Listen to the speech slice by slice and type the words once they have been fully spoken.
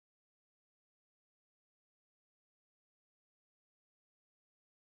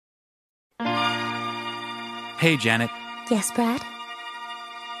Hey, Janet. Yes, Brad?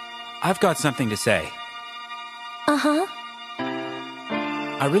 I've got something to say. Uh-huh.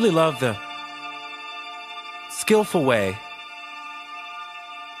 I really love the skillful way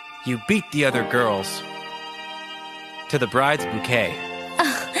you beat the other girls to the bride's bouquet.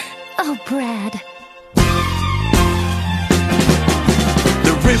 Oh, Brad.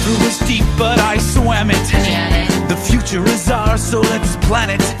 The river was deep, but I swam it. Janet. The future is ours, so let's plan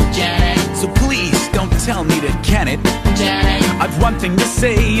it. Janet. So please don't tell me to can it. Janet. I've one thing to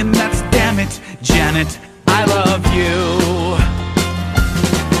say, and that's damn it, Janet, I love you.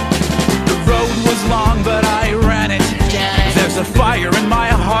 The road was long, but I ran it. Janet. There's a fire in my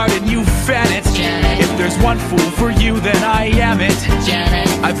heart, and you fan it. Janet. If there's one fool for you, then I am it. Janet.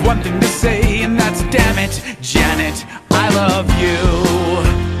 I've one thing to say, and that's damn it, Janet, I love you.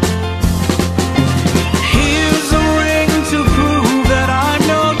 Here's a ring to prove that I'm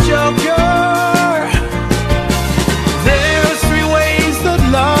no joker. There's 3 ways that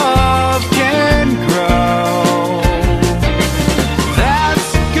love can grow. That's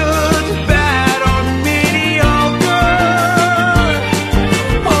good, bad, or mediocre.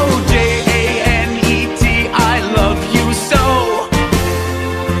 Oh, J-A-N-E-T, I love you so.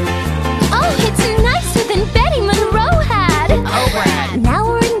 Oh, it's nicer than Betty Monroe had. Oh, Brad. Now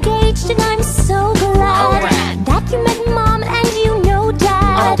we're engaged and I'm so glad Oh, Brad. that you met Mom and you know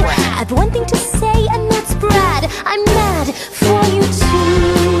Dad. Oh, Brad. I've one thing to say and that's Brad. I'm mad for you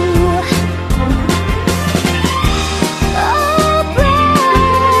too. Oh,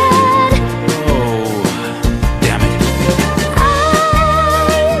 Brad. Oh, damn it.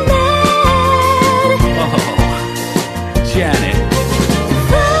 I'm mad Oh, Janet,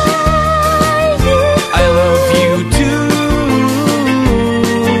 for you. I love you too.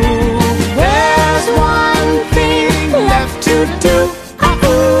 There's one thing left to do.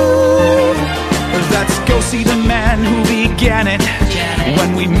 Let's go see the man who began it. Janet.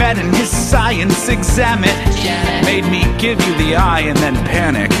 When we met in his science exam it Janet. made me give you the eye and then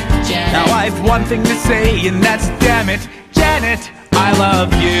panic. Janet. Now I've one thing to say, and that's damn it, Janet, I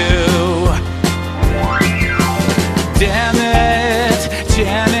love you. Damn it,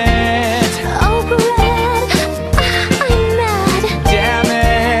 Janet. Oh, Brad, I'm mad. Damn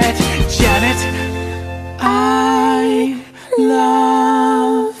it, Janet, I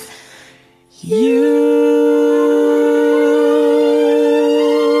love you.